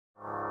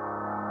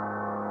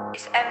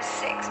It's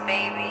M6,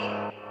 baby.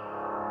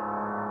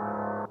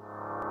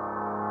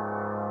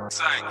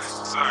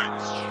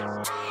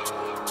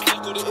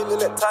 Go to the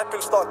internet, type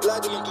and start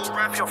gliding and go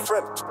rap your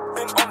friend.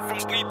 Been on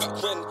from way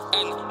back when,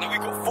 and now we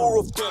got 4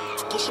 of them.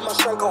 Pushing my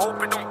shank, I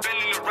hope it don't bend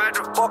in the ride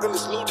of bug and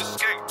this load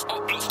escape.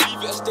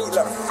 Leave it a state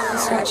like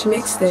Scratch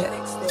mixed it.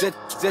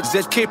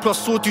 ZK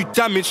plus sword do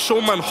damage, show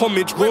man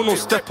homage, roll no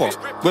stepper.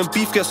 When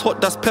beef gets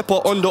hot, that's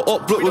pepper on the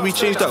up block where we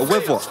change that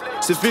weather.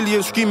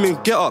 Civilians screaming,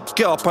 get up,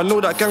 I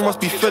know that gang must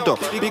be fed up.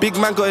 Big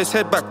man got his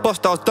head back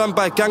bust, I was done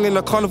by gang in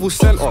the carnival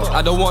centre.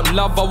 I don't want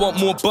love, I want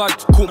more bud.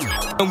 Cool,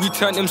 and we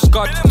turn him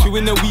scud. 2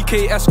 in the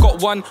WKS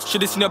got 1.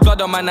 Should've seen the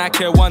blood on my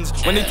Nike ones.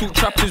 When they talk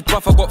trappers,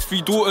 bruv, I got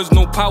 3 daughters,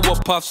 no power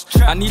puffs.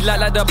 I need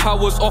like the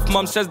powers off.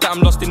 Mum says that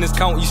I'm lost in this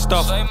county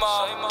stuff.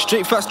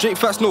 Straight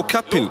facts, no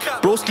capping.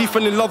 Broski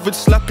fell in love with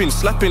slapping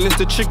is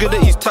the trigger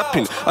that he's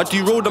tapping. I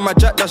do roll on my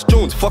jack, that's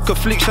Jones. Fuck a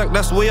flick shank,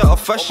 that's way out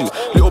of fashion.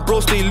 Little bro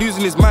stay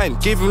losing his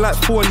mind. Gave him like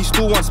 4 and he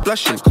still wants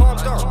splashing.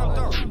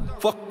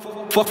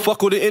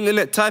 Fuck all the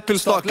internet typing,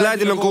 start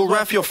gliding and go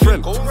rap your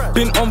friend.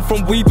 Been on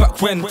from way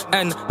back when,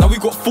 and now we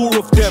got 4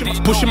 of them.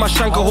 Pushing my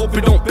shank, I hope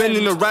it don't bend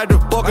in the ride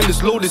of bug and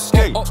this load is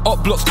skank.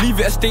 Up blocks, leave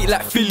it a state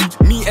like Philly.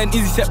 Me and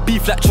Izzy set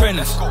beef like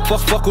trends.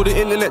 Fuck all the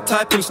internet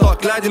typing,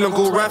 start gliding and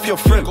go rap your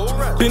friend.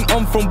 Been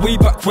on from way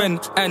back when,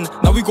 and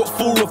now we got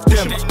 4 of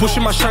them.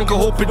 Pushing my shank, I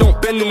hope it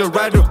don't bend in the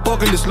ride of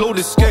bug and this load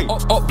is skank.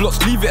 Up blocks,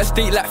 leave it a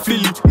state like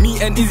Philly.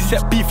 Me and Izzy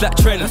set beef like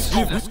trends.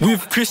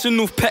 With Christian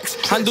North Pecs,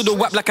 handle the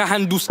whap like I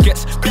handle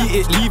skets.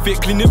 Beat it, leave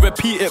it, clean it,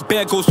 repeat it.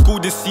 Bear go school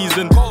this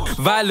season.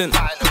 Violent.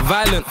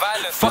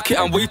 Fuck it,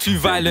 I'm way too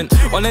violent.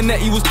 On the net,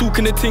 he was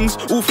talking the things,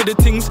 all for the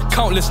things,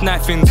 countless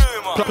knifings.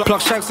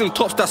 Plug shanks and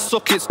tops, that's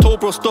sockets.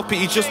 Told bro stop it,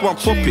 he just want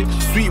pop it.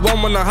 Sweet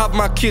one when I have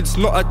my kids,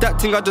 not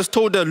adapting, I just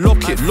told her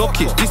lock it.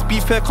 This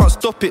beef hair can't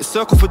stop it.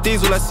 Circle for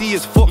days, all I see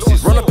is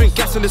foxes. Run up in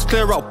gas and let's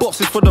clear out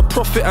boxes for the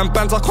profit and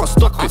bands, I can't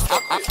stop it.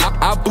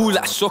 I boo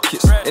like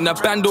sockets, in a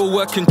bando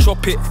working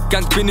chop it.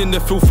 Gang's been in the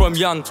field from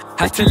young,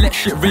 had to let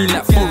shit rain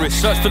like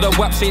forest. Search for the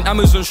wap, St.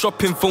 Amazon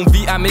shopping phone,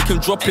 VI make him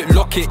drop it,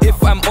 lock it.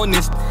 If I'm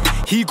honest,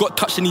 he got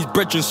touched in his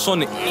brethren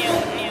Sonic.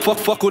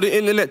 Fuck all the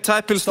internet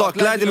typing, start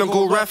gliding and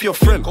go rap your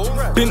friend.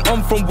 Been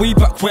on from way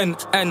back when,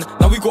 and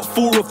now we got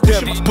 4 of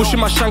them.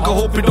 Pushing my shank, I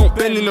hope it don't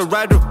bend in the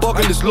ride of bug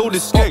and this load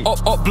is skank.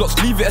 Up blocks,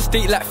 leave it a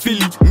state like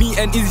Philly. Me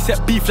and Izzy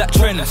set beef like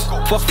trends.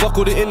 Fuck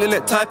all the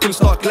internet typing,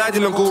 start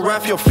gliding and go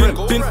rap your friend.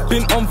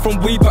 Been on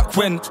from way back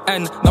when,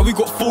 and now we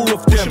got 4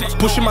 of them.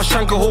 Pushing my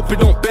shank, I hope it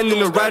don't bend in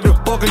the ride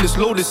of bug and this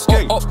load is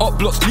skank. Up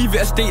blocks, leave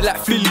it a state like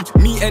Philly.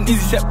 Me and Izzy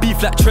set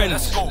beef like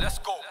trends.